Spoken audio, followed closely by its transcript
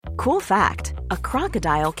Cool fact, a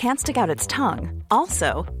crocodile can't stick out its tongue.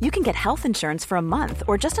 Also, you can get health insurance for a month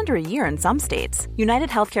or just under a year in some states. United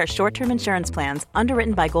Healthcare short-term insurance plans,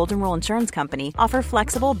 underwritten by Golden Rule Insurance Company, offer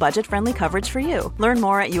flexible, budget-friendly coverage for you. Learn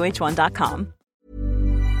more at uh1.com.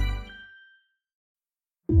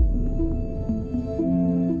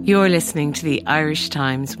 You're listening to the Irish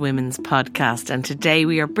Times Women's Podcast, and today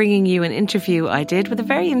we are bringing you an interview I did with a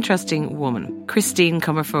very interesting woman. Christine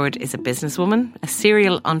Comaford is a businesswoman, a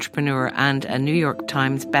serial entrepreneur and a New York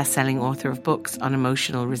Times best-selling author of books on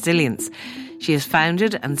emotional resilience. She has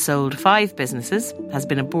founded and sold 5 businesses, has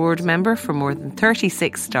been a board member for more than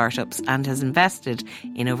 36 startups and has invested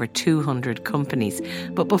in over 200 companies.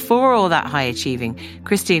 But before all that high achieving,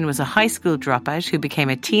 Christine was a high school dropout who became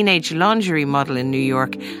a teenage lingerie model in New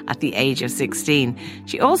York at the age of 16.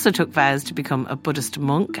 She also took vows to become a Buddhist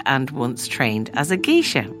monk and once trained as a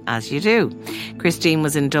geisha, as you do. Christine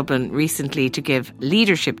was in Dublin recently to give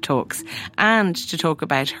leadership talks and to talk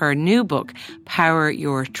about her new book, Power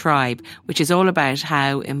Your Tribe, which is all about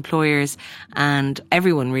how employers and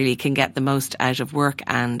everyone really can get the most out of work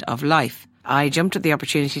and of life. I jumped at the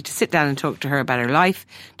opportunity to sit down and talk to her about her life,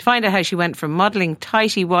 to find out how she went from modelling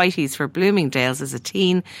tighty-whities for Bloomingdale's as a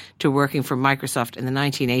teen to working for Microsoft in the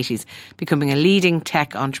 1980s, becoming a leading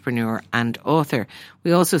tech entrepreneur and author.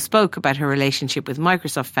 We also spoke about her relationship with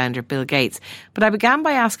Microsoft founder Bill Gates, but I began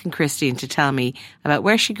by asking Christine to tell me about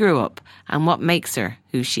where she grew up and what makes her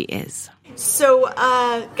who she is. So,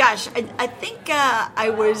 I think I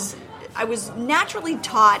was naturally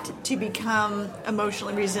taught to become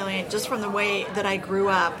emotionally resilient just from the way that I grew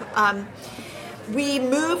up. We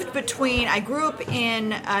moved I grew up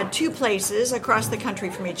in 2 places across the country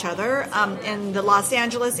from each other, in the Los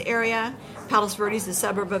Angeles area, Palos Verdes, the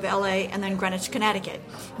suburb of LA, and then Greenwich, Connecticut.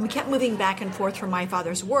 And we kept moving back and forth for my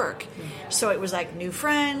father's work. So it was like new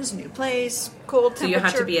friends, new place, cold temperature. So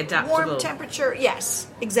you had to be adaptable. Warm temperature, yes,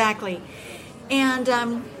 exactly. And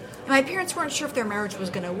my parents weren't sure if their marriage was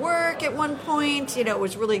going to work at one point. You know, it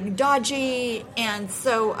was really dodgy. And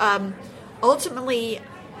so ultimately,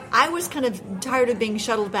 I was kind of tired of being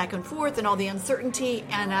shuttled back and forth and all the uncertainty,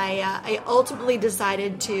 and I ultimately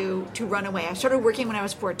decided to run away. I started working when I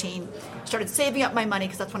was 14, started saving up my money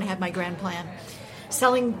because that's when I had my grand plan,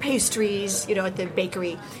 selling pastries, at the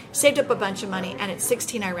bakery, saved up a bunch of money, and at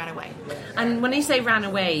 16 I ran away. And when you say ran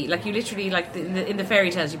away, like you literally, like in the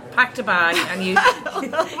fairy tales, you packed a bag and you...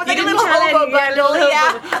 Like a little hobo bundle,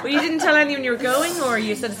 yeah. Well, you didn't tell anyone you were going, or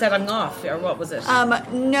you said I'm off, or what was it?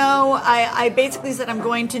 No, I basically said I'm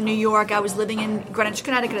going to New York. I was living in Greenwich,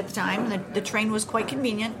 Connecticut at the time, and the train was quite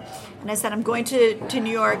convenient. And I said, I'm going to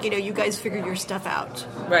New York, you guys figure your stuff out.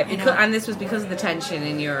 Right, and this was because of the tension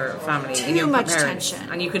in your family, in your much parents.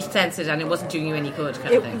 Tension. And you could sense it, and it wasn't doing you any good,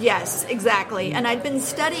 kind of thing. Yes, exactly. And I'd been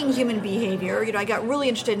studying human behavior. I got really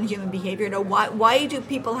interested in human behavior. Why do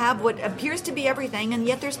people have what appears to be everything, and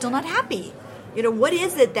yet they're still not happy? What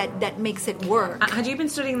is it that makes it work? Had you been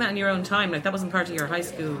studying that in your own time? Like, that wasn't part of your high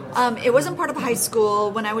school? It wasn't part of high school.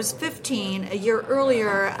 When I was 15, a year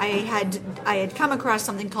earlier, I had come across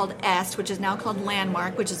something called EST, which is now called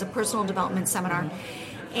Landmark, which is a personal development seminar.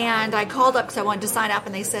 And I called up because I wanted to sign up,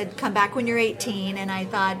 and they said, come back when you're 18. And I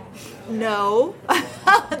thought, no,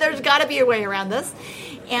 there's got to be a way around this.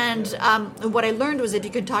 And what I learned was that you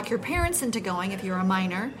could talk your parents into going if you're a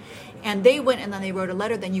minor. And they went, and then they wrote a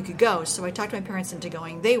letter, then you could go. So I talked my parents into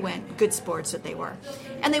going. They went, good sports that they were.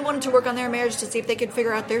 And they wanted to work on their marriage to see if they could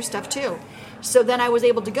figure out their stuff too. So then I was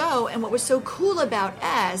able to go, and what was so cool about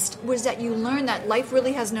EST was that you learn that life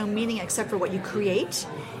really has no meaning except for what you create,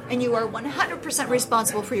 and you are 100%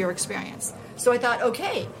 responsible for your experience. So I thought,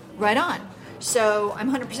 okay, right on. So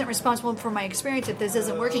I'm 100% responsible for my experience. If this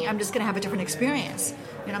isn't working, I'm just going to have a different experience.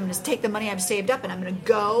 I'm going to take the money I've saved up, and I'm going to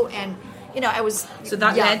go and... I was... So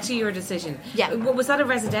that led to your decision. Yeah. Was that a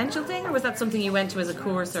residential thing, or was that something you went to as a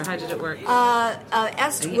course, or how did it work?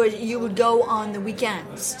 You would go on the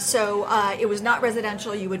weekends. So it was not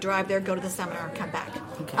residential. You would drive there, go to the seminar, and come back.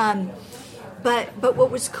 Okay. But what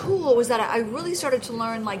was cool was that I really started to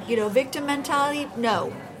learn, victim mentality.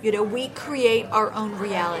 No. We create our own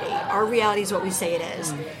reality. Our reality is what we say it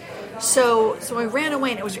is. So I ran away,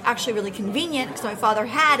 and it was actually really convenient because my father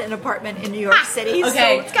had an apartment in New York City. Okay.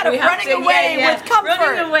 So it's kind of running away with comfort.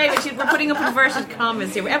 Running away, we're putting up inverted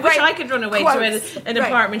commas here. I wish I could run away to an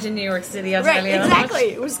apartment in New York City. I'll tell you. Exactly.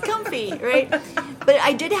 It was comfy, right? But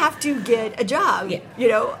I did have to get a job,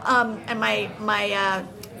 and my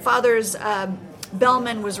father's...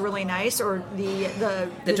 bellman was really nice, or the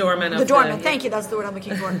doorman. The doorman. Thank you. That's the word I'm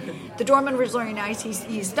looking for. The doorman was really nice.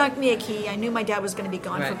 He snuck me a key. I knew my dad was going to be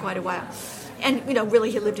gone for quite a while, and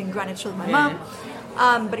really he lived in Greenwich with my mom.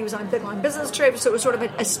 But he was on a big long business trip, so it was sort of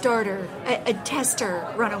a starter, a tester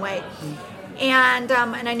runaway. And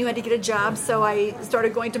I knew I had to get a job, so I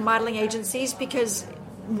started going to modeling agencies because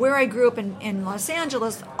where I grew up in Los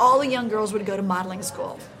Angeles, all the young girls would go to modeling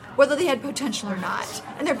school, whether they had potential or not,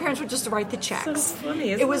 and their parents would just write the checks. So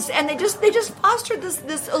funny, isn't it? And they just fostered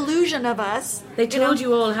this illusion of us. They told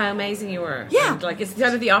you all how amazing you were. Yeah. And, like, it's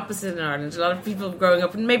kind of the opposite in Ireland. A lot of people growing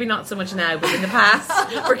up, and maybe not so much now, but in the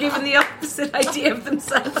past, were given the opposite idea of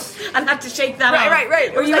themselves and had to shake that off.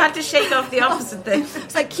 Right. Or you had to shake off the opposite thing.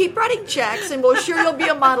 It's like, keep writing checks, and well, sure, you'll be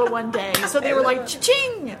a model one day. So they were like,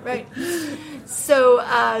 cha-ching, right? So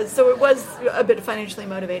it was a bit financially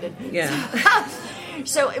motivated. Yeah.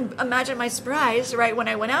 So imagine my surprise, right, when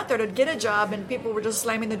I went out there to get a job and people were just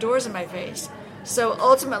slamming the doors in my face. So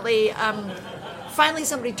ultimately, finally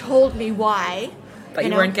somebody told me why. But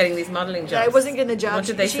you weren't getting these modeling jobs. I wasn't getting the job. What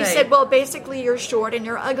did they say? She said, well, basically you're short and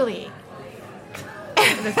you're ugly.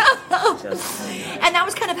 And that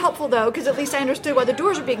was kind of helpful, though, because at least I understood why the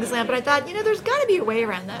doors were being slammed. But I thought, there's got to be a way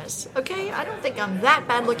around this. Okay, I don't think I'm that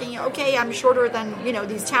bad looking. Okay, I'm shorter than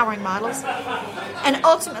these towering models. And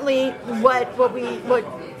ultimately, what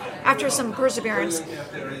after some perseverance,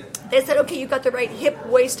 they said, okay, you've got the right hip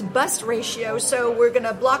waist bust ratio, so we're going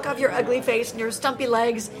to block off your ugly face and your stumpy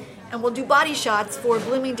legs, and we'll do body shots for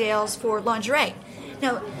Bloomingdale's for lingerie.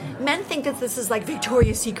 Now, men think that this is like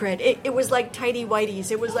Victoria's Secret. It was like tidy whities.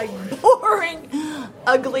 It was like boring,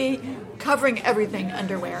 ugly, covering everything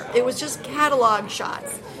underwear. It was just catalog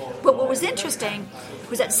shots. But what was interesting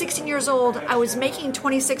was at 16 years old, I was making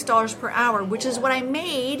 $26 per hour, which is what I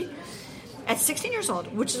made at 16 years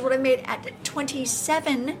old, which is what I made at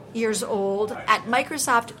 27 years old at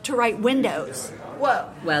Microsoft to write Windows. Whoa.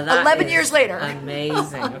 Well, that 11 years later.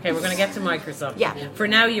 Amazing. Okay, we're going to get to Microsoft. Yeah. For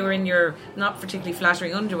now, you were in your not particularly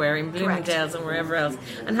flattering underwear in Bloomingdale's and wherever else.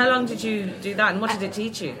 And how long did you do that, and what did it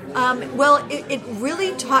teach you? Well, it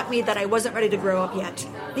really taught me that I wasn't ready to grow up yet.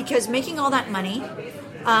 Because making all that money,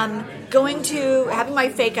 going to having my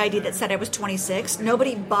fake ID that said I was 26,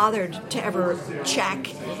 nobody bothered to ever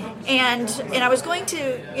check. And I was going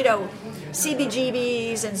to,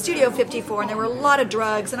 CBGBs and Studio 54, and there were a lot of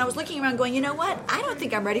drugs, and I was looking around going, you know what? I don't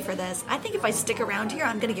think I'm ready for this. I think if I stick around here,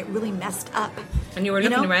 I'm going to get really messed up. And you were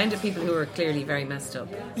looking around at people who were clearly very messed up.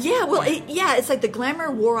 Yeah, well, it's like the glamour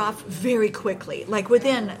wore off very quickly. Like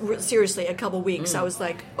within, seriously, a couple weeks, I was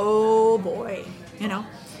like, oh boy,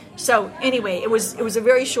 So anyway, it was a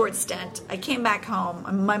very short stint. I came back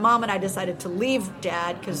home. My mom and I decided to leave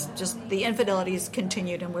Dad because just the infidelities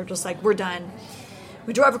continued, and we're just like, we're done.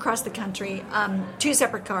 We drove across the country, 2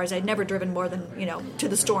 separate cars. I'd never driven more than, to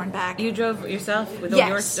the store and back. You drove yourself with all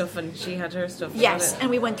your stuff, and she had her stuff? Yes, and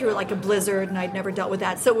we went through like a blizzard, and I'd never dealt with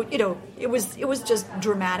that. So, it was just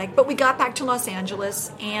dramatic. But we got back to Los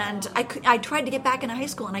Angeles, and I tried to get back into high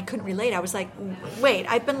school, and I couldn't relate. I was like, wait,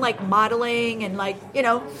 I've been like modeling and like,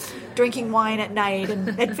 drinking wine at night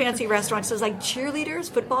and at fancy restaurants. So it was like cheerleaders,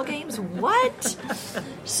 football games, what?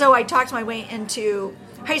 So I talked my way into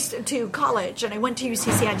college, and I went to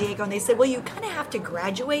UC San Diego, and they said, well, you kind of have to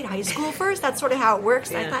graduate high school first. That's sort of how it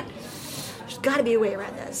works. Yeah. And I thought, there's got to be a way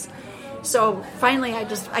around this. So finally,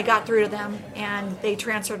 I got through to them, and they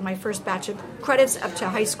transferred my first batch of credits up to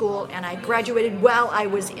high school, and I graduated while I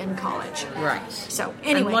was in college. Right. So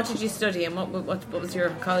anyway. And what did you study, and what was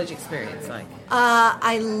your college experience like?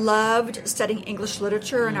 I loved studying English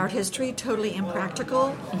literature and art history, totally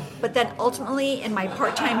impractical. But then ultimately, in my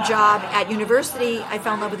part-time job at university, I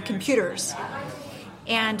fell in love with computers.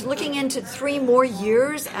 And looking into 3 more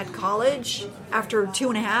years at college after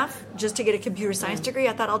 2.5 just to get a computer science degree,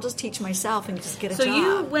 I thought I'll just teach myself and just get a job. So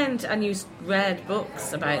you went and you read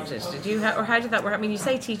books about it, did you? Or how did that work? I mean, you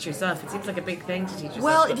say teach yourself. It seems like a big thing to teach yourself.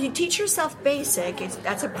 Well, if you teach yourself BASIC,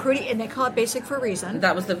 that's a pretty, and they call it BASIC for a reason.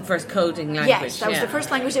 That was the first coding language. Yes, that was the first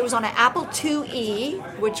language. It was on an Apple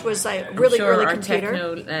IIe, which was a really early computer.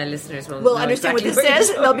 Our techno listeners will understand exactly what this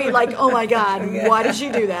is. They'll be like, oh my God, why did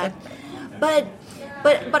you do that?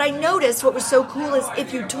 But I noticed what was so cool is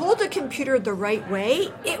if you told the computer the right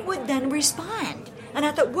way, it would then respond. And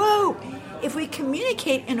I thought, whoa, if we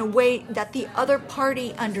communicate in a way that the other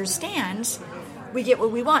party understands, we get what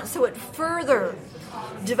we want. So it further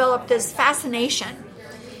developed this fascination.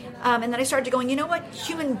 And then I started going, you know what?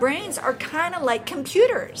 Human brains are kind of like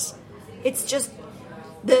computers. It's just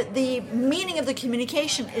the meaning of the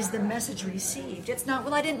communication is the message received. It's not,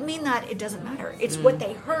 well, I didn't mean that. It doesn't matter. It's what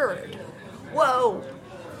they heard. Whoa.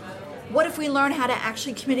 What if we learn how to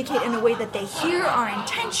actually communicate in a way that they hear our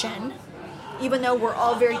intention, even though we're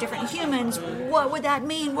all very different humans? What would that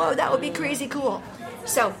mean? Whoa, that would be crazy cool.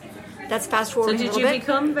 So that's fast forwarding So a did little you bit.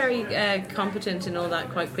 become very competent in all that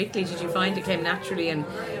quite quickly? Did you find it came naturally and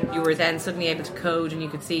you were then suddenly able to code and you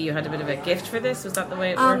could see you had a bit of a gift for this? Was that the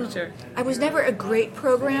way it worked? Or? I was never a great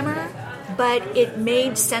programmer, but it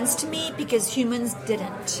made sense to me because humans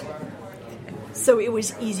didn't. So it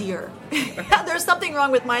was easier. There's something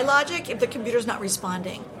wrong with my logic if the computer's not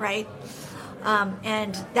responding, right?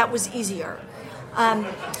 And that was easier.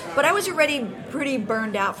 But I was already pretty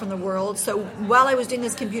burned out from the world. So while I was doing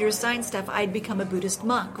this computer science stuff, I'd become a Buddhist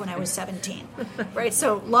monk when I was 17, right?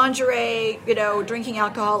 So lingerie, drinking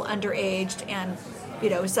alcohol, underaged, and,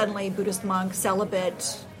 suddenly Buddhist monk,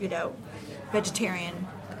 celibate, vegetarian,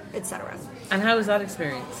 etc. And how was that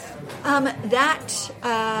experience?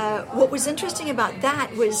 What was interesting about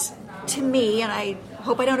that was, to me, and I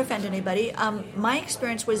hope I don't offend anybody, my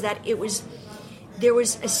experience was that there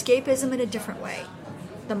was escapism in a different way.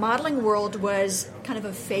 The modeling world was kind of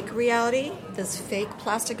a fake reality, this fake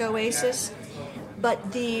plastic oasis,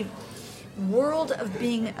 but the world of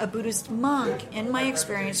being a Buddhist monk, in my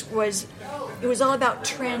experience, was all about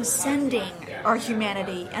transcending our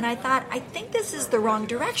humanity. And I thought, I think this is the wrong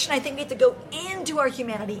direction. I think we have to go into our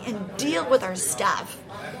humanity and deal with our stuff.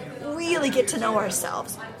 Really get to know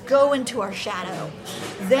ourselves. Go into our shadow.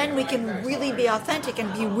 Then we can really be authentic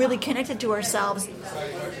and be really connected to ourselves.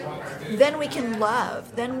 Then we can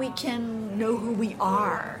love. Then we can know who we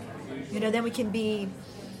are. Then we can be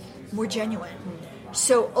more genuine.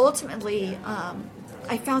 So ultimately,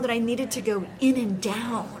 I found that I needed to go in and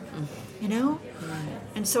down,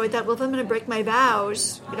 And so I thought, well, if I'm going to break my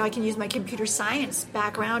vows, I can use my computer science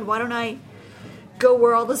background. Why don't I go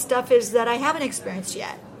where all the stuff is that I haven't experienced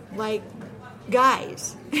yet? Like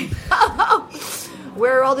guys.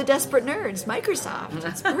 Where are all the desperate nerds? Microsoft.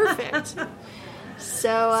 It's perfect.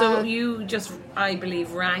 So you just, I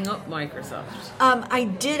believe, rang up Microsoft. I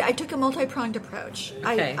did. I took a multi-pronged approach.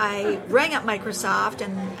 Okay. I rang up Microsoft,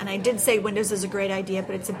 and I did say Windows is a great idea,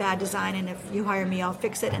 but it's a bad design, and if you hire me, I'll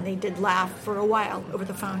fix it. And they did laugh for a while over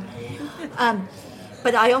the phone.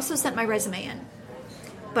 But I also sent my resume in.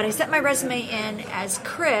 But I sent my resume in as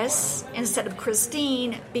Chris instead of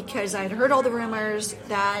Christine because I had heard all the rumors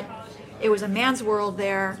that it was a man's world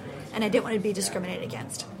there, and I didn't want to be discriminated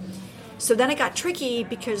against. So then it got tricky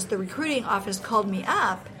because the recruiting office called me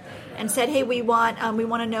up and said, "Hey, we want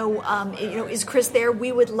to know, is Chris there?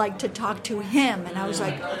 We would like to talk to him." And I was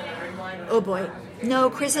like, "Oh boy, no,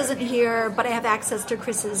 Chris isn't here, but I have access to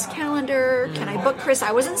Chris's calendar. Can I book Chris?"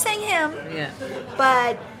 I wasn't saying him,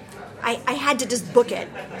 but I had to just book it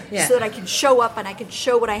so that I could show up and I could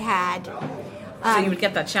show what I had. So you would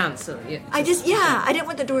get that chance. I didn't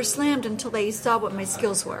want the door slammed until they saw what my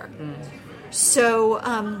skills were. So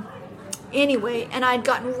anyway, and I'd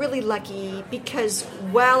gotten really lucky because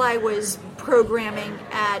while I was programming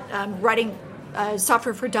at writing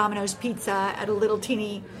software for Domino's Pizza at a little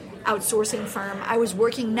teeny outsourcing firm, I was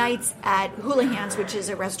working nights at Houlihan's, which is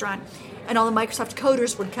a restaurant, and all the Microsoft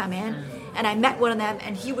coders would come in. And I met one of them,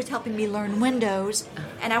 and he was helping me learn Windows.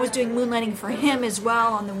 And I was doing moonlighting for him as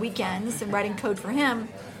well on the weekends and writing code for him.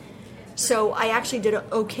 So I actually did an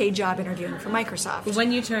okay job interviewing for Microsoft.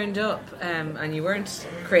 When you turned up and you weren't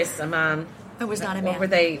Chris, a man... I was not a man.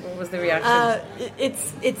 What was the reaction?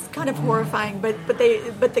 It's kind of horrifying, but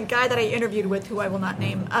the guy that I interviewed with, who I will not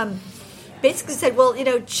name, basically said, well,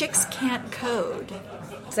 chicks can't code.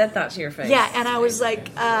 Said that to your face. Yeah, and I was like,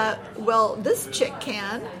 well, this chick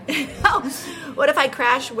can. What if I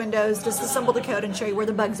crash Windows, disassemble the code, and show you where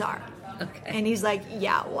the bugs are? Okay. And he's like,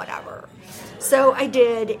 yeah, whatever. So I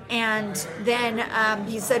did, and then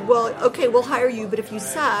he said, well, okay, we'll hire you, but if you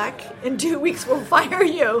suck, in 2 weeks we'll fire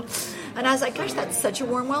you. And I was like, gosh, that's such a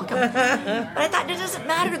warm welcome. But I thought, it doesn't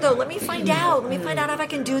matter, though. Let me find out. Let me find out if I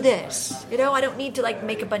can do this. I don't need to,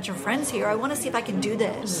 make a bunch of friends here. I want to see if I can do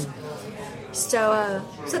this. So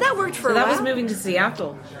that worked for a while. So that was moving to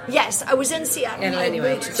Seattle? Yes, I was in Seattle.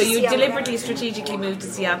 Anyway, so you deliberately, strategically moved to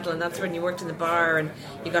Seattle, and that's when you worked in the bar and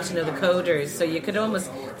you got to know the coders, so you could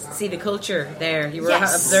almost see the culture there. You were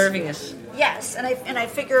observing it. Yes, and I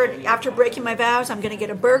figured after breaking my vows, I'm going to get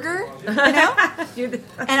a burger, and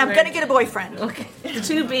I'm going to get a boyfriend. Okay, the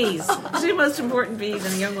two B's, the two most important B's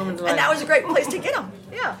in a young woman's life. And that was a great place to get them.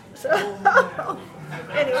 Yeah. So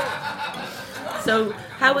anyway. So,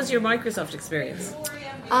 how was your Microsoft experience?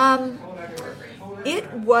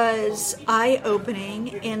 It was eye-opening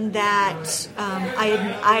in that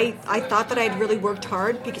I thought that I had really worked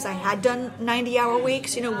hard because I had done 90-hour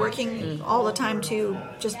weeks, working all the time to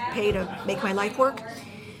just pay to make my life work.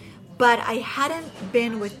 But I hadn't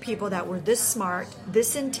been with people that were this smart,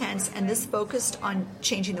 this intense, and this focused on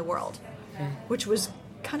changing the world, which was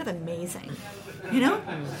kind of amazing,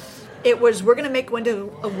 It was, we're going to make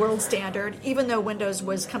Windows a world standard, even though Windows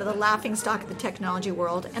was kind of the laughing stock of the technology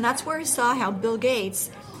world. And that's where I saw how Bill Gates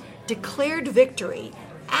declared victory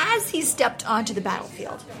as he stepped onto the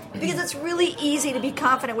battlefield. Because it's really easy to be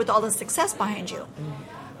confident with all the success behind you.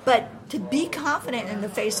 But to be confident in the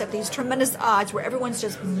face of these tremendous odds where everyone's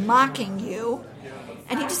just mocking you,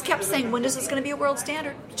 and he just kept saying Windows is going to be a world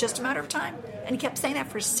standard, just a matter of time. And he kept saying that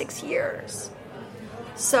for 6 years.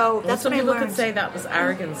 So that's some what I people learned. could say that was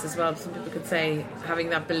arrogance as well. Some people could say having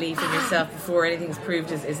that belief in yourself before anything's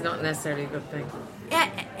proved is not necessarily a good thing.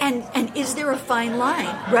 And is there a fine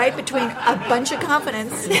line, right, between a bunch of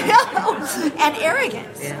confidence and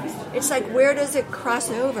arrogance? Yeah. It's like, where does it cross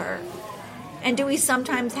over? And do we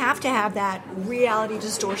sometimes have to have that reality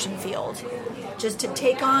distortion field just to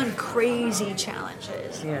take on crazy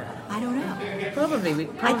challenges? Yeah. I don't know. Probably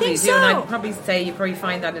I think do. so. And I'd probably say you probably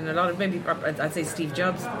find that in a lot of, maybe I'd say Steve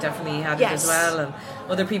Jobs definitely had it Yes. as well, and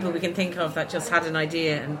other people we can think of that just had an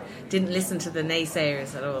idea and didn't listen to the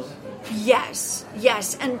naysayers at all. Yes.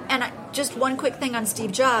 And just one quick thing on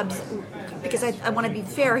Steve Jobs, because I want to be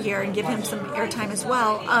fair here and give him some airtime as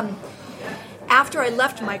well. After I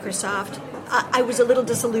left Microsoft, I was a little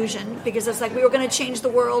disillusioned because it's like we were going to change the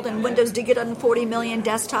world, and Windows did get on 40 million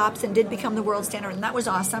desktops and did become the world standard, and that was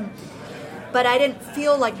awesome. But I didn't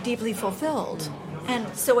feel like deeply fulfilled.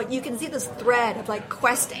 And so you can see this thread of like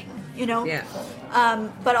questing, you know? Yeah.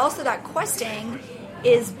 But also that questing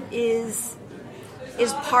is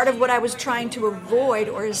part of what I was trying to avoid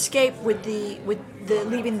or escape with the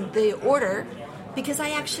leaving the order, because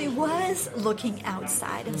I actually was looking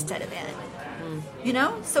outside instead of in. You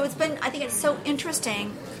know? So I think it's so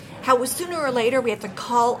interesting how sooner or later we have to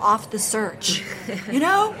call off the search. You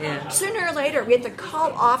know? Yeah. Sooner or later we have to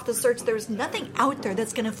call off the search. There's nothing out there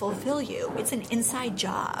that's going to fulfill you. It's an inside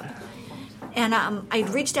job. And I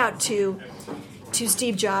reached out to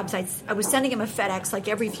Steve Jobs. I was sending him a FedEx like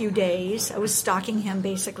every few days. I was stalking him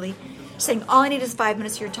basically, saying all I need is 5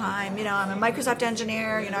 minutes of your time. You know, I'm a Microsoft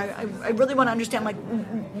engineer. You know, I really want to understand, like,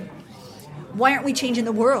 why aren't we changing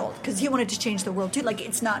the world? Because he wanted to change the world too. Like,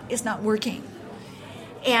 it's not working.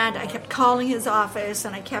 And I kept calling his office,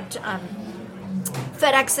 and I kept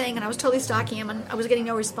FedExing, and I was totally stalking him, and I was getting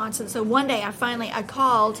no response. And so one day I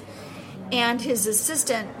called, and his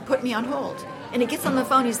assistant put me on hold. And he gets on the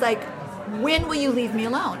phone. He's like, when will you leave me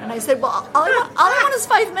alone? And I said, well, all I want is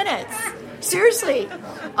 5 minutes. Seriously.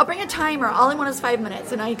 I'll bring a timer. All I want is 5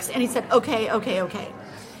 minutes. And he said, okay.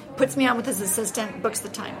 Puts me on with his assistant, books the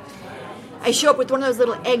time. I show up with one of those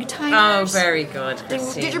little egg timers. Oh, very good,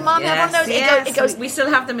 Christine. Did your mom have one of those? Yes. It goes, we still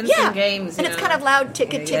have them in some games. And it's kind of loud,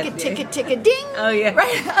 tick a ding. Oh, yeah.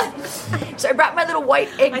 Right? So I brought my little white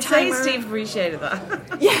egg I'd timer. say Steve appreciated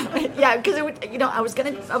that. Yeah, because I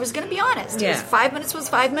was gonna be honest. Yeah. 5 minutes was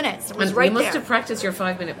 5 minutes. It was And right you must there. have practiced your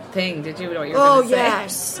 5 minute thing, did you? What you were gonna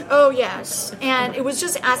say? Oh yes. And it was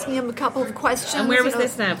just asking him a couple of questions. And where was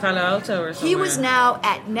this now? Palo Alto or somewhere? He was now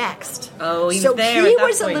at Next. Oh, he was so there he at that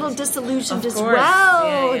was point. a little disillusioned Of as course.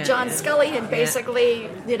 well. Yeah, John yeah. Scully had basically,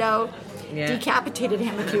 Yeah. decapitated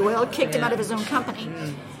him, if you will, kicked him out of his own company.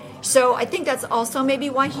 So I think that's also maybe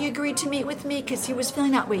why he agreed to meet with me, because he was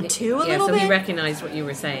feeling that way too a little so bit. he recognized what you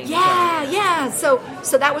were saying. Yeah. So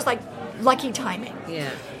that was like lucky timing.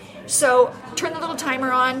 Yeah. So turn the little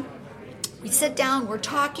timer on. We sit down, we're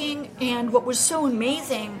talking, and what was so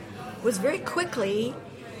amazing was very quickly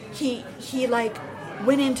he like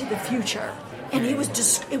went into the future. And he was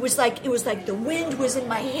just it was like the wind was in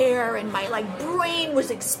my hair, and my like brain was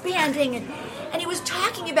expanding, and he was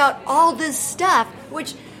talking about all this stuff,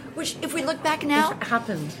 which if we look back now, It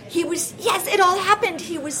happened. It all happened.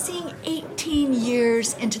 He was seeing 18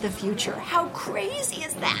 years into the future. How crazy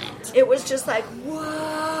is that? It was just like,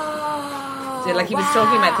 whoa. So, like, he was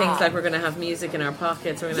talking about things like we're going to have music in our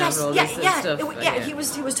pockets, we're going to have all this stuff.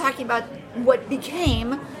 He was talking about what became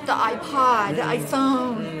the iPod, the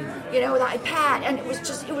iPhone, the iPad, and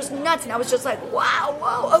it was nuts. And I was just like, wow,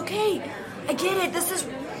 whoa, okay, I get it.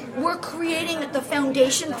 We're creating the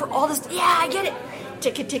foundation for all this. Yeah, I get it.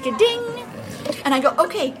 Tick-a-tick-a ding. And I go,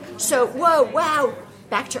 okay, so, whoa, wow,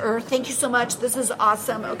 back to earth. Thank you so much. This is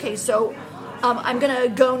awesome. Okay, so I'm going to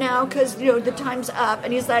go now because, the time's up.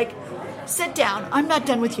 And he's like, sit down. I'm not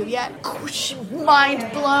done with you yet.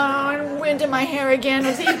 Mind blown. Wind in my hair again.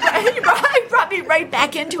 He brought me right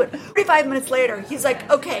back into it. 45 minutes later, he's like,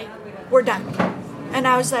 okay, we're done. And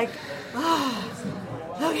I was like,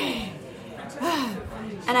 okay.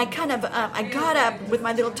 And I kind of, I got up with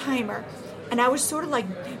my little timer. And I was sort of like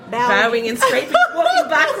bowing and scraping, walking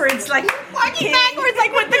backwards like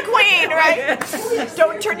with the queen, right?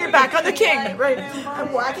 Don't turn your back on the king, right?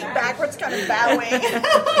 I'm walking backwards, kind of bowing.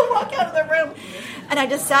 I walk out of the room, and I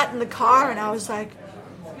just sat in the car, and I was like,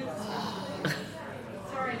 oh.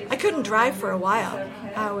 I couldn't drive for a while.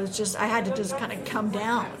 I had to just kind of come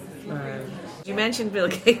down. You mentioned Bill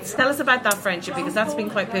Gates. Tell us about that friendship, because that's been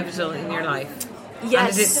quite pivotal in your life. Yes.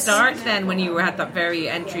 And did it start then when you were at that very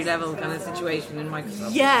entry-level kind of situation in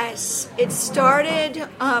Microsoft? Yes. It started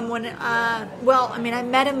when, I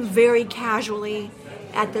met him very casually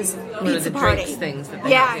at this pizza party. Drinks things that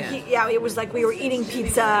they had, it was like we were eating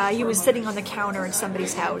pizza. He was sitting on the counter at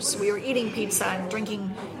somebody's house. We were eating pizza and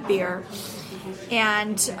drinking beer.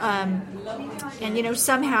 And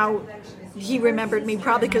somehow he remembered me,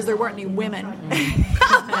 probably because there weren't any women.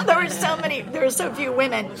 There were so few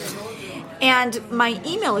women. And my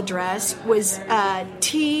email address was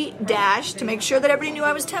T- to make sure that everybody knew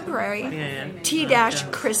I was temporary.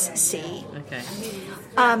 T-Chris C. Okay.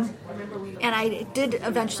 And I did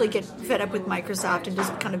eventually get fed up with Microsoft and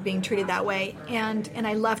just kind of being treated that way. And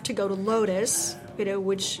I left to go to Lotus,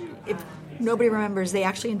 which, if nobody remembers, they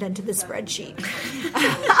actually invented the spreadsheet.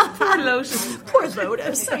 Poor Lotus. Poor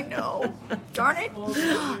Lotus, I know. Darn it.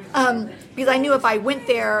 Because I knew if I went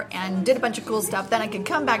there and did a bunch of cool stuff, then I could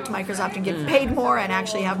come back to Microsoft and get paid more and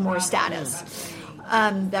actually have more status.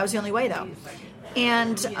 That was the only way, though.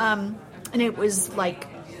 And it was like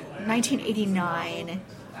 1989,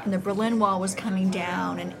 and the Berlin Wall was coming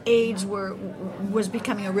down, and AIDS was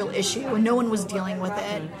becoming a real issue, and no one was dealing with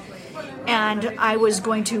it. And I was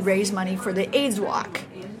going to raise money for the AIDS Walk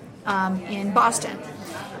in Boston.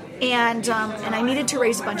 And I needed to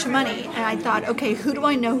raise a bunch of money. And I thought, okay, who do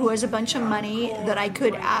I know who has a bunch of money that I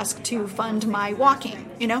could ask to fund my walking,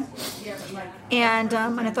 And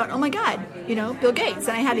I thought, oh my God, Bill Gates.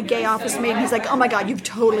 And I had a gay office mate, and he's like, oh my God, you've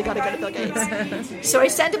totally got to go to Bill Gates. So I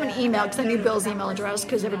sent him an email, because I knew Bill's email address,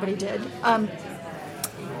 because everybody did.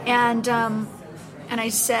 And I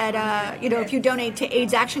said, if you donate to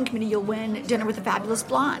AIDS Action Committee, you'll win dinner with a fabulous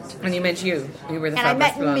blonde. And you meant you. You were the and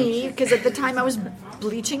fabulous blonde. And I meant me, because at the time I was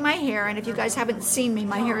bleaching my hair, and if you guys haven't seen me,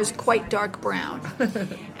 my hair is quite dark brown.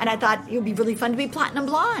 And I thought it would be really fun to be platinum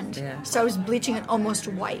blonde. Yeah. So I was bleaching it almost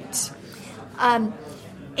white.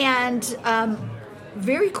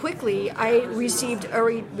 Very quickly, I received a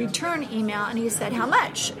return email, and he said, how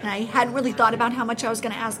much? And I hadn't really thought about how much I was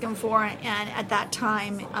going to ask him for, and at that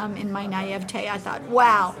time, in my naivete, I thought,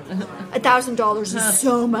 wow, $1,000 is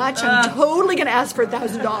so much. I'm totally going to ask for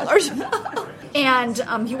 $1,000.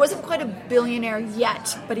 And he wasn't quite a billionaire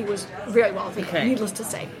yet, but he was very wealthy, needless to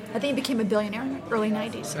say. I think he became a billionaire in the early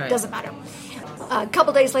 90s. Right. Doesn't matter. A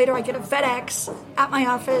couple days later, I get a FedEx at my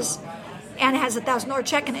office, and it has a $1,000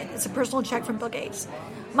 check in it. It's a personal check from Bill Gates.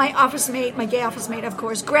 My office mate, my gay office mate, of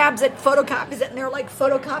course, grabs it, photocopies it, and there are like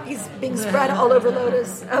photocopies being spread all over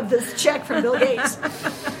Lotus of this check from Bill Gates.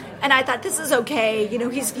 And I thought, this is okay.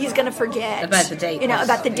 He's going to forget about the date.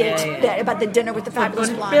 About the date, about the dinner with the fabulous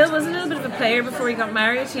blonde. Bill was a little bit of a player before he got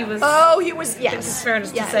married. He was. Oh, he was. Yes, it's fair to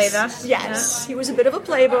say that. Yes, he was a bit of a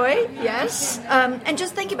playboy. Yes, and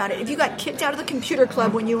just think about it. If you got kicked out of the computer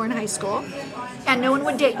club when you were in high school, and no one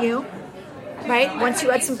would date you. Right? Once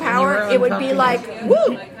you had some power, it would be like,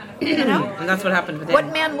 woo! And that's what happened with him.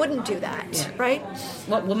 What man wouldn't do that, right?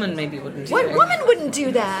 What woman maybe wouldn't do that? What woman wouldn't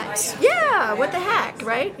do that? Yeah, what the heck,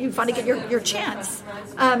 right? You want to get your chance.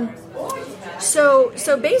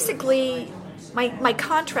 So basically, my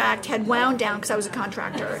contract had wound down, because I was a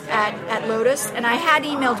contractor at Lotus, and I had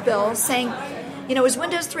emailed Bill saying, is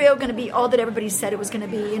Windows 3.0 going to be all that everybody said it was going to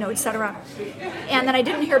be, et cetera? And then I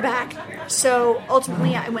didn't hear back. So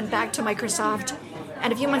ultimately, I went back to Microsoft.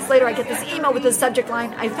 And a few months later, I get this email with the subject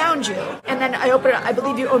line, I found you. And then I open it, I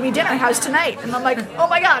believe you owe me dinner. How's tonight? And I'm like, oh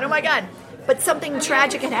my God. But something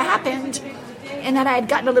tragic had happened. And then I had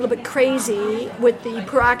gotten a little bit crazy with the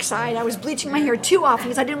peroxide. I was bleaching my hair too often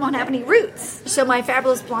because I didn't want to have any roots. So my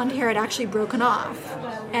fabulous blonde hair had actually broken off.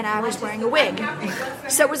 And I was wearing a wig.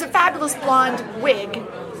 So it was a fabulous blonde wig.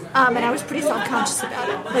 And I was pretty self-conscious about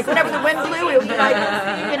it. Like, whenever the wind blew, it would be like,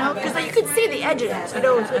 because you could see the edges.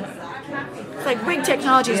 It's like wig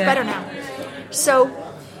technology is better now. So,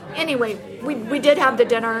 anyway, we did have the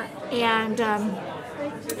dinner, and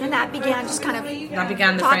that began just kind of That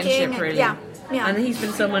began the talking, friendship, really. Yeah. And he's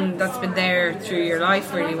been someone that's been there through your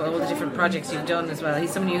life, really, with all the different projects you've done as well.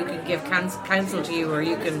 He's someone who can give counsel to you, or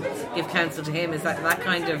you can give counsel to him. Is that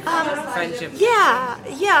kind of friendship? Yeah.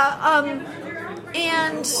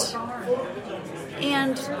 And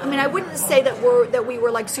And I mean, I wouldn't say that we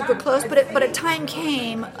were like super close, but a time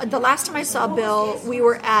came. The last time I saw Bill, we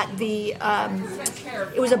were at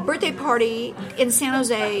it was a birthday party in San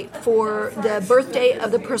Jose for the birthday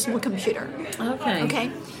of the personal computer.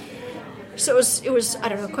 Okay. So it was I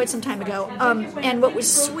don't know, quite some time ago. And what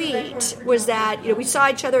was sweet was that we saw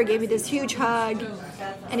each other. He gave me this huge hug,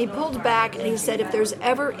 and he pulled back and he said, "If there's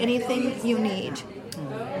ever anything you need,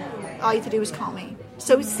 all you have to do is call me."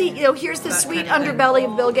 So we see, here's the sweet underbelly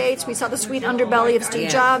of Bill Gates. We saw the sweet underbelly of Steve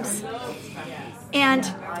Jobs. And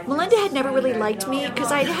Melinda had never really liked me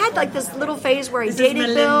because I had like this little phase where I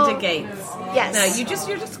dated Bill. Melinda Gates. Yes. No,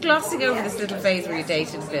 you're just glossing over this little phase where you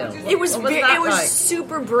dated Bill. It was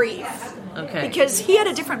super brief. Okay. Because he had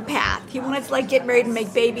a different path. He wanted to like get married and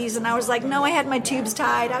make babies, and I was like, no, I had my tubes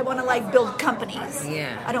tied. I want to like build companies.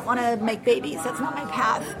 Yeah. I don't want to make babies. That's not my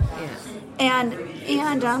path. Yeah. And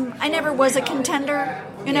I never was a contender,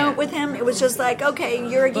 with him. It was just like, okay,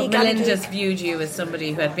 you're a geek. But Melinda just viewed you as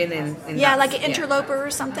somebody who had been in like an interloper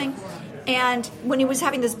or something. And when he was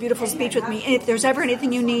having this beautiful speech with me, if there's ever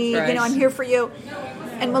anything you need, I'm here for you.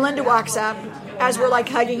 And Melinda walks up as we're like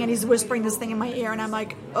hugging, and he's whispering this thing in my ear, and I'm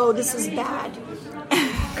like, oh, this is bad.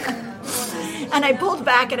 And I pulled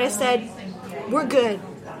back and I said, we're good.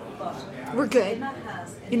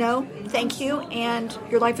 Thank you, and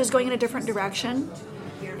your life is going in a different direction.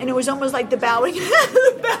 And it was almost like the bowing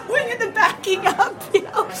and the backing up,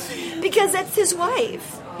 because that's his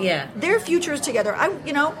wife. Yeah. Their futures together.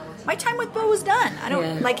 My time with Bill was done. I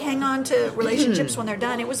don't hang on to relationships when they're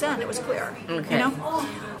done. It was done. It was clear. Okay.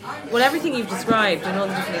 Well, everything you've described and all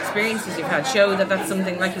the different experiences you've had show that that's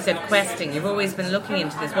something, like you said, questing. You've always been looking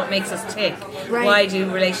into this. What makes us tick? Right. Why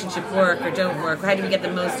do relationships work or don't work? How do we get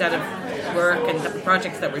the most out of work and the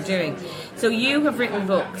projects that we're doing? So you have written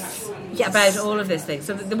books about all of this thing.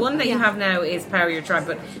 So the one that you have now is Power Your Tribe,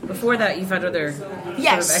 but before that you've had other sort of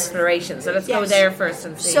explorations. So let's go there first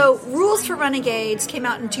and see. So Rules for Renegades came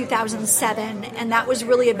out in 2007, and that was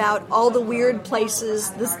really about all the weird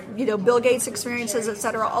places, Bill Gates experiences,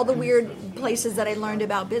 etc., all the weird places that I learned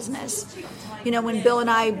about business. When Bill and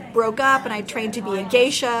I broke up and I trained to be a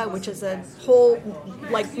geisha, which is a whole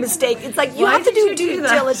mistake. It's like you have to do due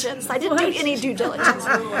diligence. I didn't do any due diligence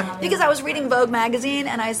because I was reading Vogue magazine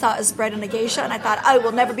and I saw a spread on a geisha and I thought, I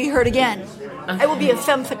will never be hurt again. I will be a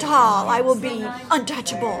femme fatale. I will be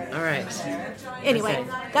untouchable. All right. Anyway,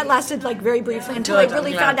 that lasted very briefly until I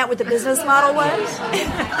really found out what the business model was.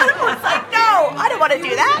 I was like, no, I don't want to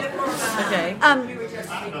do that. Okay.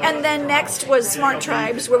 And then next was Smart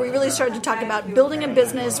Tribes, where we really started to talk about building a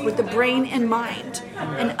business with the brain in mind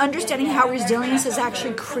and understanding how resilience is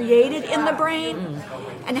actually created in the brain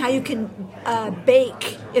and how you can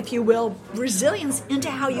bake, if you will, resilience into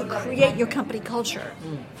how you create your company culture.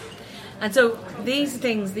 And so these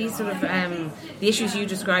things, these sort of the issues you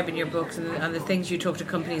describe in your books and the things you talk to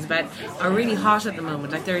companies about are really hot at the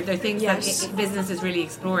moment. Like they're things that business is really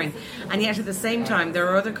exploring, and yet at the same time there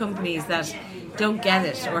are other companies that don't get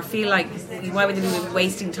it or feel like why would they be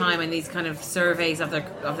wasting time in these kind of surveys of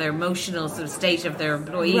their emotional sort of state of their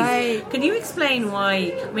employees. Right. Can you explain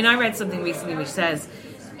why? I mean, I read something recently which says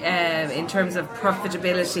in terms of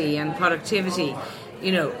profitability and productivity,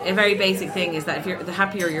 a very basic thing is that the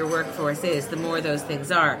happier your workforce is, the more those things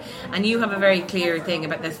are. And you have a very clear thing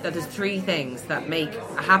about this, that there's three things that make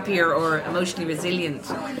a happier or more emotionally resilient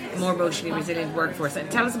workforce. And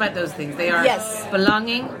tell us about those things. They are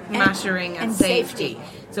belonging, mattering, and safety.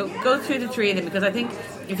 So go through the three of them, because I think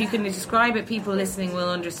if you can describe it, people listening will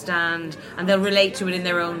understand and they'll relate to it in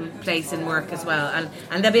their own place in work as well.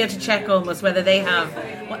 And they'll be able to check almost whether they have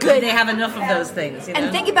enough of those things.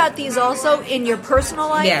 And think about these also in your personal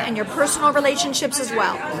life and your personal relationships as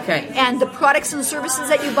well. Okay. And the products and services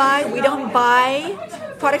that you buy, we don't buy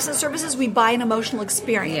products and services, we buy an emotional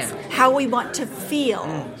experience. How we want to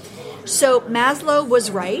feel. So Maslow was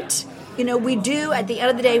right. We do, at the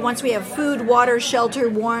end of the day, once we have food, water, shelter,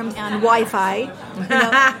 warmth, and Wi-Fi,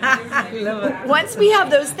 once we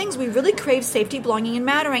have those things, we really crave safety, belonging, and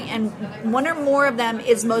mattering. And one or more of them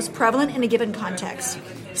is most prevalent in a given context.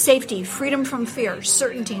 Safety, freedom from fear,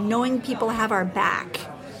 certainty, knowing people have our back.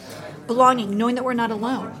 Belonging, knowing that we're not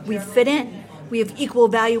alone. We fit in. We have equal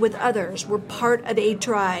value with others. We're part of a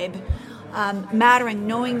tribe. Mattering,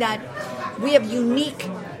 knowing that we have unique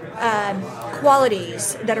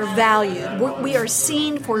qualities that are valued. We are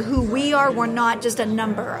seen for who we are. We're not just a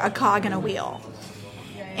number, a cog in a wheel.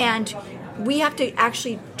 And we have to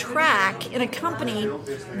actually track in a company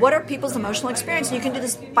what are people's emotional experience. And you can do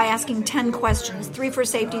this by asking 10 questions. 3 for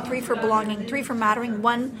safety, 3 for belonging, 3 for mattering,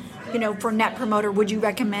 1, for net promoter. Would you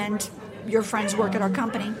recommend your friends work at our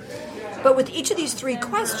company? But with each of these 3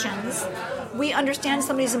 questions, we understand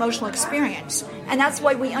somebody's emotional experience. And that's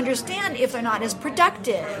why we understand if they're not as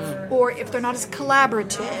productive, or if they're not as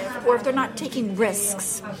collaborative, or if they're not taking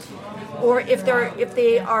risks, or if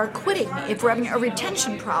they are quitting, if we're having a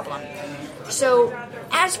retention problem. So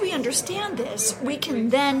as we understand this, we can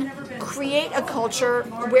then create a culture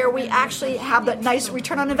where we actually have that nice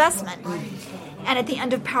return on investment. And at the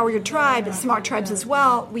end of Power Your Tribe, Smart Tribes as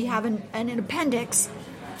well, we have an appendix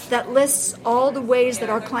that lists all the ways that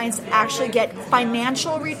our clients actually get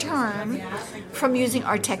financial return from using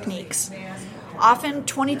our techniques. Often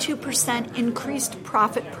 22% increased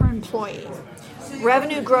profit per employee.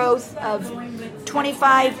 Revenue growth of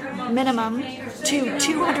 25 minimum to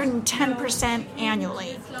 210%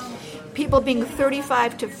 annually. People being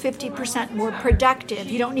 35 to 50% more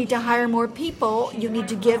productive. You don't need to hire more people. You need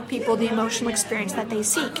to give people the emotional experience that they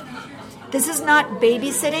seek. This is not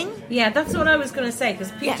babysitting. Yeah, that's what I was going to say.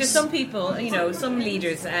 Because Yes. to some people, some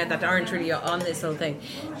leaders that aren't really on this whole thing,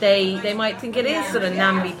 they might think it is sort of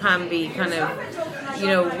namby-pamby kind of,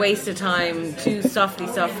 waste of time, too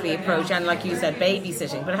softly approach, and like you said,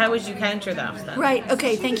 babysitting. But how would you counter that then? Right,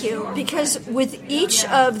 okay, thank you. Because with each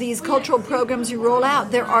of these cultural programs you roll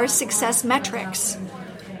out, there are success metrics.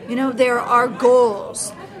 There are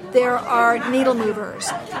goals. There are needle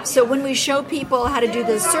movers. So when we show people how to do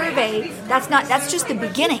this survey, that's just the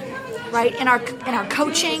beginning, right? In our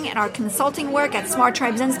coaching and our consulting work at Smart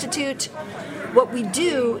Tribes Institute, what we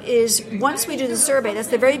do is once we do the survey, that's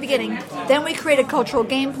the very beginning, then we create a cultural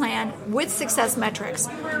game plan with success metrics.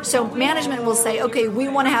 So management will say, okay, we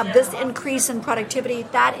want to have this increase in productivity,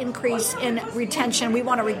 that increase in retention, we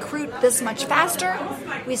want to recruit this much faster.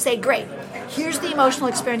 We say, great, here's the emotional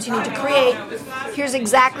experience you need to create. Here's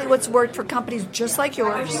exactly what's worked for companies just like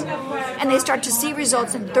yours. And they start to see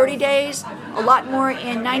results in 30 days, a lot more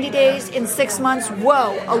in 90 days, in 6 months,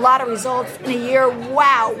 whoa, a lot of results in a year,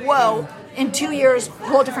 wow, whoa. In 2 years,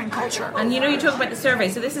 whole different culture. And you talk about the survey,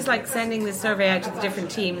 so this is like sending the survey out to the different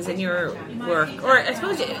teams in your work. Or I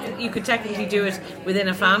suppose you could technically do it within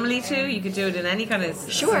a family too. You could do it in any kind of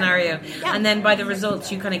scenario. Yeah. And then by the results,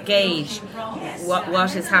 you kind of gauge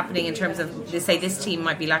what is happening in terms of, say, this team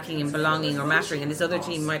might be lacking in belonging or mattering, and this other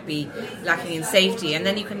team might be lacking in safety. And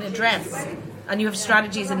then you can address. And you have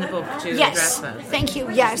strategies in the book to address that. Thank you.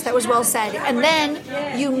 Yes, that was well said. And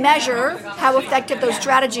then you measure how effective those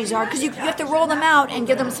strategies are, because you have to roll them out and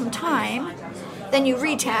give them some time. Then you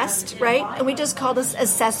retest, right? And we just call this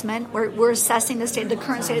assessment. We're assessing the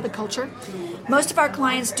current state of the culture. Most of our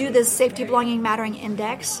clients do this safety, belonging, mattering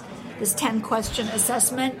index, this 10-question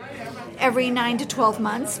assessment, every 9 to 12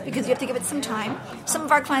 months, because you have to give it some time. Some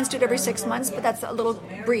of our clients do it every 6 months, but that's a little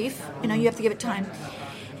brief. You have to give it time.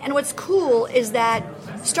 And what's cool is that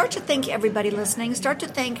start to think, everybody listening, start to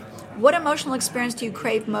think, what emotional experience do you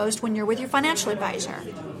crave most when you're with your financial advisor,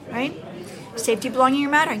 right? Safety, belonging, or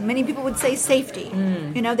mattering. Many people would say safety.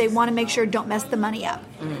 They want to make sure don't mess the money up.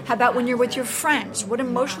 How about when you're with your friends? What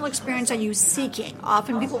emotional experience are you seeking?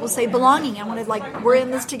 Often people will say belonging. I want to, we're in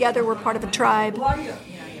this together, we're part of a tribe.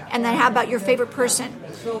 And then how about your favorite person?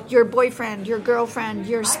 Your boyfriend, your girlfriend,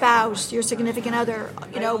 your spouse, your significant other,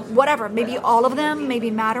 whatever. Maybe all of them,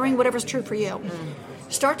 maybe mattering, whatever's true for you.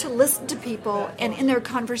 Start to listen to people, and in their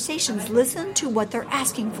conversations, listen to what they're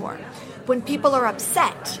asking for. When people are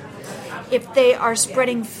upset, if they are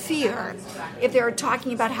spreading fear, if they're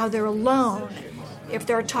talking about how they're alone, if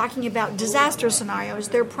they're talking about disaster scenarios,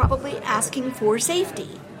 they're probably asking for safety.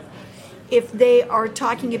 If they are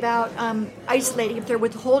talking about isolating, if they're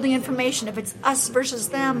withholding information, if it's us versus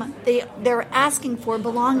them, they're asking for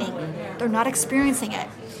belonging. They're not experiencing it.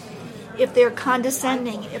 If they're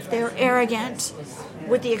condescending, if they're arrogant,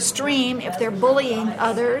 with the extreme, if they're bullying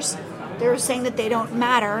others, they're saying that they don't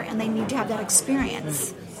matter and they need to have that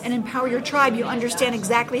experience. And in Power Your Tribe, you understand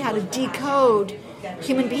exactly how to decode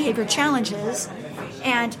human behavior challenges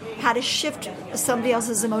and how to shift somebody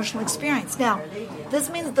else's emotional experience. Now, this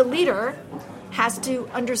means the leader has to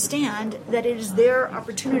understand that it is their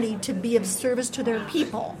opportunity to be of service to their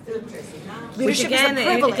people. Leadership is a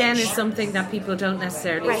privilege. Again, is something that people don't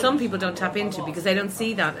necessarily, Right. Some people don't tap into because they don't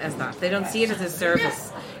see that as that. They don't see it as a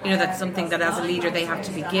service. That's something that as a leader they have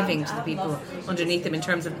to be giving to the people underneath them in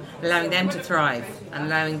terms of allowing them to thrive and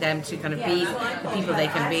allowing them to kind of be the people they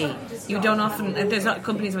can be. You don't often, there's not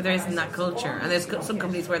companies where there isn't that culture, and there's some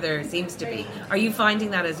companies where there seems to be. Are you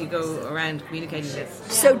finding that as you go around communicating this?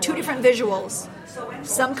 So 2 different visuals.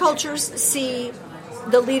 Some cultures see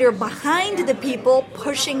the leader behind the people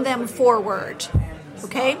pushing them forward,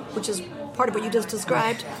 okay, which is part of what you just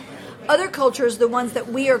described. Other cultures, the ones that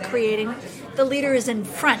we are creating, the leader is in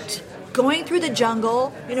front, going through the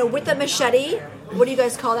jungle, with a machete, What do you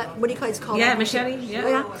guys call that? What do you guys call that? Yeah, machete.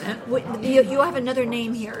 Yeah. You have another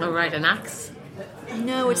name here. Oh, right, an axe.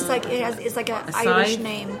 No, it's like it's like a Irish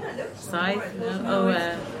name. Scythe?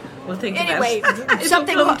 No. We'll think anyway, about it.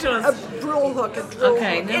 Something a drill hook.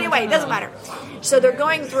 Okay. Anyway, it doesn't matter. So they're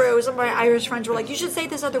going through. Some of my Irish friends were like, "You should say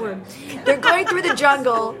this other word." They're going through the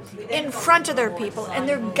jungle in front of their people, and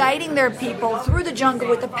they're guiding their people through the jungle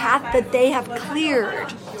with the path that they have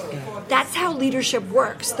cleared. That's how leadership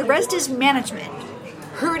works. The rest is management,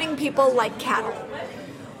 herding people like cattle.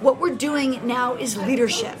 What we're doing now is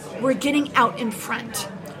leadership. We're getting out in front.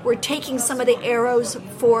 We're taking some of the arrows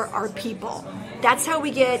for our people. That's how we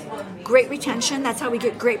get great retention. That's how we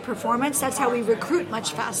get great performance. That's how we recruit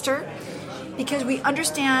much faster, because we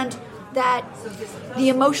understand that the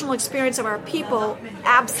emotional experience of our people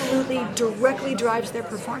absolutely directly drives their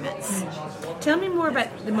performance. Tell me more about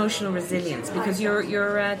emotional resilience, because you're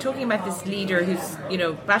talking about this leader who's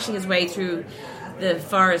bashing his way through the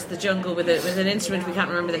forest, the jungle with an instrument we can't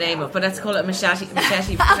remember the name of, but let's call it machete for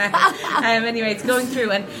now. Anyway, it's going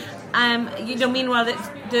through, and meanwhile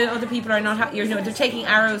the other people are not. They're taking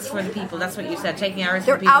arrows for the people. That's what you said. Taking arrows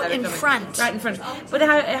for the people. They're out in front. Right in front. But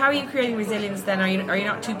how are you creating resilience then? Are you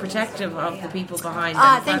not too protective of the people behind?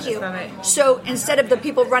 Thank you. So instead of the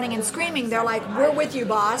people running and screaming, they're like, "We're with you,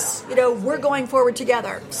 boss. We're going forward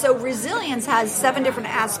together." So resilience has 7 different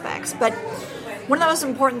aspects, but one of the most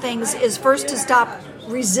important things is first to stop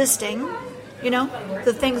resisting,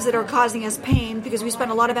 the things that are causing us pain, because we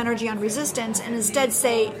spend a lot of energy on resistance, and instead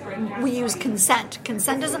say we use consent.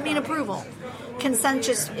 Consent doesn't mean approval. Consent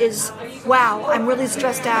just is, wow, I'm really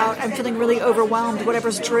stressed out, I'm feeling really overwhelmed,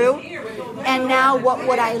 whatever's true, and now what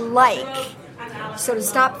would I like? So to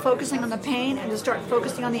stop focusing on the pain and to start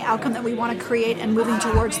focusing on the outcome that we want to create and moving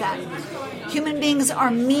towards that. Human beings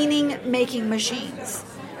are meaning-making machines.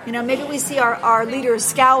 Maybe we see our leader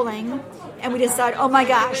scowling and we decide, oh my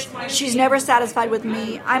gosh, she's never satisfied with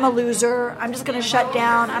me. I'm a loser. I'm just going to shut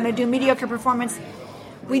down. I'm going to do mediocre performance.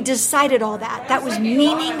 We decided all that. That was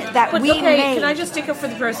meaning that we made. Can I just stick up for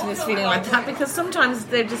the person who's feeling like that? Because sometimes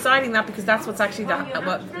they're deciding that because that's what's actually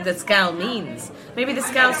what the scowl means. Maybe the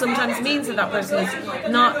scowl sometimes means that person is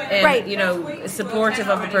not, supportive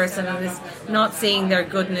of the person and is not seeing their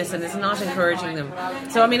goodness and is not encouraging them.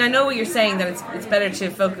 So, I know what you're saying, that it's better to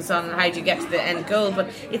focus on how do you get to the end goal, but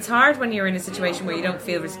it's hard when you're in a situation where you don't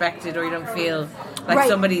feel respected or you don't feel like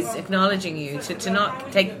somebody's acknowledging you to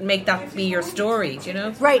not make that be your story, do you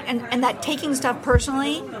know? Right, and that taking stuff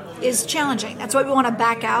personally is challenging. That's why we want to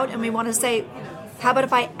back out and we want to say, how about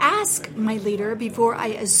if I ask my leader before I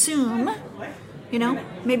assume,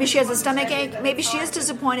 maybe she has a stomach ache, maybe she is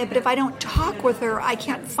disappointed, but if I don't talk with her, I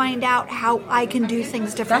can't find out how I can do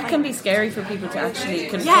things differently. That can be scary for people to actually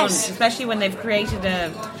confront, especially when they've created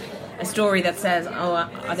a story that says,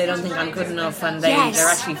 they don't think I'm good enough and they're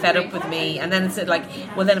actually fed up with me, and then it's like,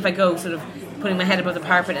 well, then if I go sort of putting my head above the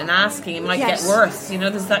parapet and asking, it might get worse.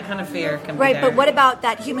 There's that kind of fear can be there. But what about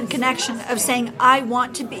that human connection of saying, I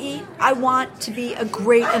want to be a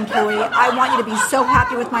great employee. I want you to be so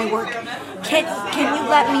happy with my work. Can you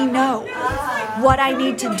let me know what I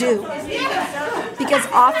need to do? Because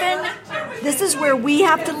often this is where we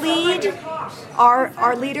have to lead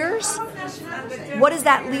our leaders. What does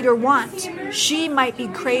that leader want? She might be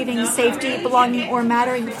craving safety, belonging, or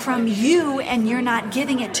mattering from you, and you're not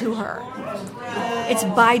giving it to her. It's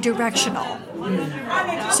bi-directional.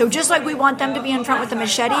 So just like we want them to be in front with the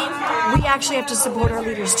machete, we actually have to support our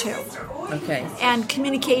leaders too. Okay. And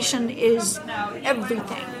communication is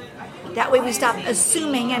everything. That way we stop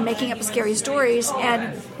assuming and making up scary stories,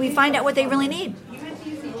 and we find out what they really need.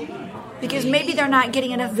 Because maybe they're not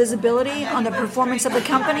getting enough visibility on the performance of the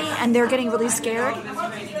company and they're getting really scared.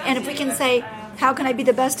 And if we can say, how can I be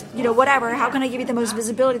the best, how can I give you the most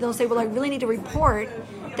visibility? They'll say, well, I really need a report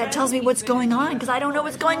that tells me what's going on because I don't know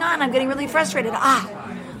what's going on. I'm getting really frustrated.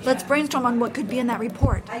 Let's brainstorm on what could be in that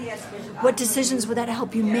report. What decisions would that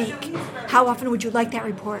help you make? How often would you like that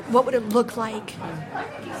report? What would it look like?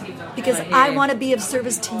 Because I want to be of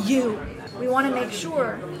service to you. We want to make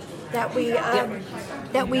sure that we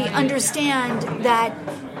understand that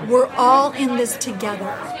we're all in this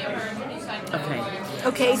together.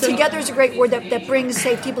 Okay, so together is a great word that brings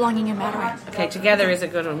safety, belonging, and mattering. Okay, together is a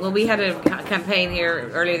good one. Well, we had a campaign here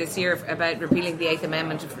earlier this year about repealing the 8th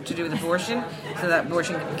Amendment to do with abortion, so that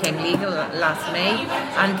abortion became legal last May.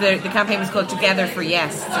 And the campaign was called Together for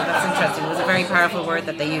Yes, so that's interesting. It was a very powerful word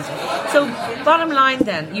that they used. So, bottom line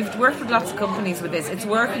then, you've worked with lots of companies with this. It's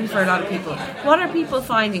working for a lot of people. What are people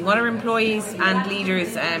finding? What are employees and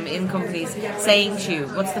leaders in companies saying to you?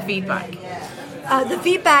 What's the feedback? The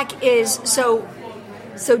feedback is, so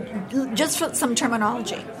just for some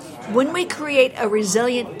terminology. When we create a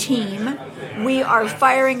resilient team, we are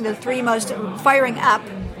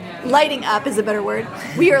lighting up is a better word.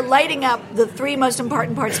 We are lighting up the three most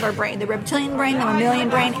important parts of our brain, the reptilian brain, the mammalian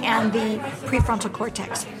brain, and the prefrontal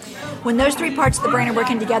cortex. When those three parts of the brain are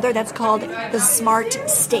working together, that's called the smart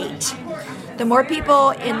state. The more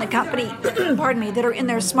people in the company, that are in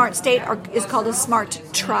their smart state is called a smart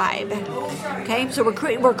tribe. Okay, so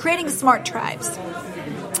we're creating smart tribes.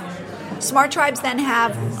 Smart tribes then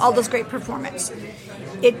have all this great performance.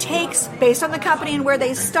 It takes, based on the company and where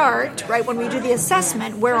they start, right, when we do the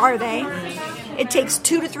assessment, where are they? It takes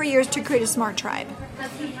 2 to 3 years to create a smart tribe.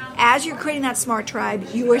 As you're creating that smart tribe,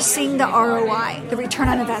 you are seeing the ROI, the return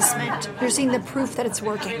on investment. You're seeing the proof that it's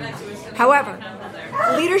working. However,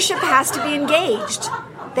 leadership has to be engaged.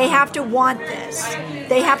 They have to want this.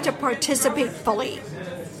 They have to participate fully.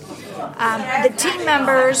 The team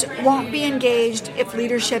members won't be engaged if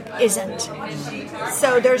leadership isn't.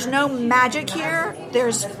 So there's no magic here.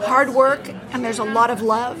 There's hard work and there's a lot of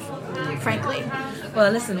love, frankly.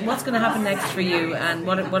 Well, listen, what's going to happen next for you, and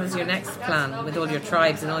what is your next plan with all your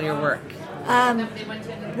tribes and all your work?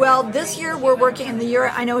 Well, this year we're working, and the year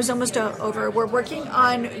I know is almost over, we're working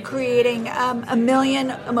on creating 1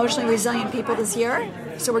 million emotionally resilient people this year.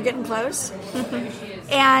 So we're getting close.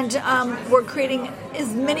 And we're creating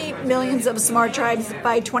as many millions of smart tribes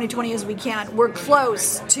by 2020 as we can. We're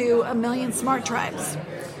close to 1 million smart tribes.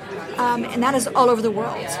 And that is all over the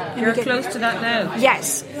world. You're close to that now?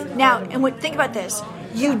 Yes. Now, and think about this.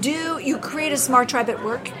 You create a smart tribe at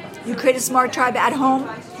work. You create a smart tribe at home.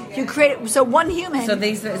 You create it, so one human. So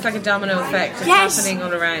it's like a domino effect. It's happening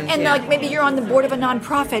all around. And like maybe you're on the board of a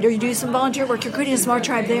nonprofit, or you do some volunteer work. You're creating a smart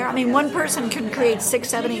tribe there. I mean, one person can create 6,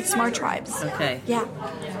 7, 8 smart tribes. Okay. Yeah.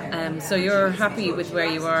 So you're happy with where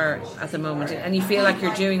you are at the moment, and you feel like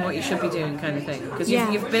you're doing what you should be doing, kind of thing. Because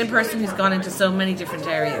you've been a person who's gone into so many different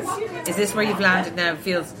areas. Is this where you've landed now? It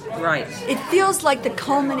feels right. It feels like the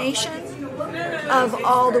culmination of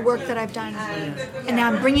all the work that I've done. And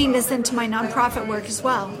now I'm bringing this into my nonprofit work as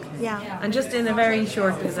well. Yeah. And just in a very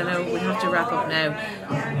short, because I know we have to wrap up now,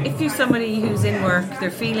 if you're somebody who's in work,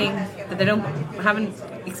 they're feeling that they haven't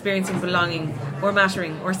experiencing belonging or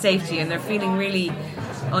mattering or safety, and they're feeling really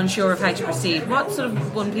unsure of how to proceed, what sort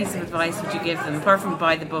of one piece of advice would you give them, apart from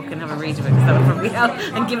buy the book and have a read of it, because that would probably help,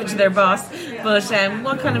 and give it to their boss? But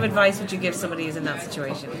what kind of advice would you give somebody who's in that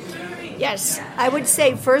situation? Yes, I would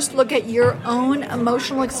say first look at your own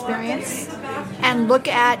emotional experience and look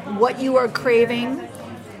at what you are craving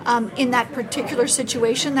in that particular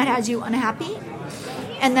situation that has you unhappy.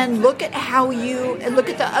 And then look at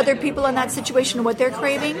the other people in that situation and what they're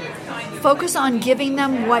craving. Focus on giving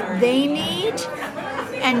them what they need,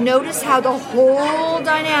 and notice how the whole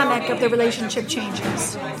dynamic of the relationship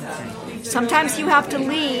changes. Sometimes you have to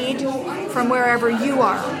lead from wherever you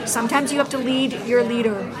are. Sometimes you have to lead your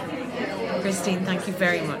leader. Christine, thank you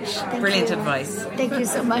very much. Brilliant advice. Thank you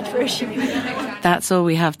so much for sharing. That's all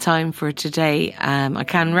we have time for today. I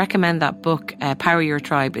can recommend that book, Power Your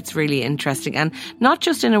Tribe. It's really interesting, and not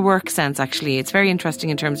just in a work sense, actually. It's very interesting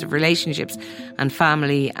in terms of relationships and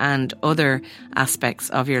family and other aspects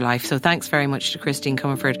of your life. So thanks very much to Christine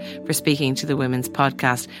Comaford for speaking to the Women's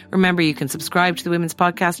Podcast. Remember, you can subscribe to the Women's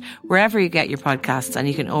Podcast wherever you get your podcasts, and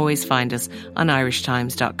you can always find us on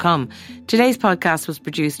irishtimes.com. Today's podcast was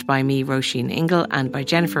produced by me, Roisin Ingle, and by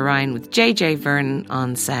Jennifer Ryan, with JJ Vernon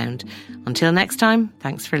on sound. Until next time,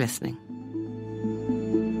 thanks for listening.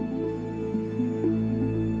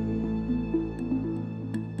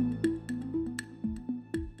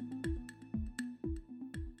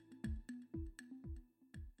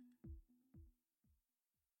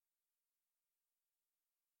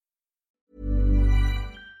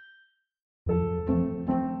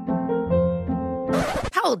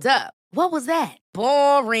 Hold up. What was that?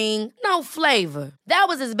 Boring. No flavor. That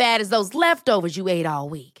was as bad as those leftovers you ate all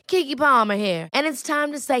week. Keke Palmer here. And it's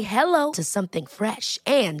time to say hello to something fresh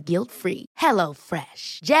and guilt-free. Hello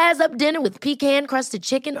Fresh. Jazz up dinner with pecan-crusted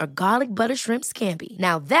chicken or garlic butter shrimp scampi.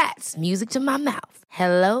 Now that's music to my mouth.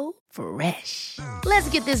 Hello Fresh. Let's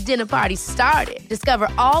get this dinner party started. Discover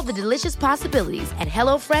all the delicious possibilities at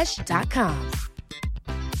HelloFresh.com.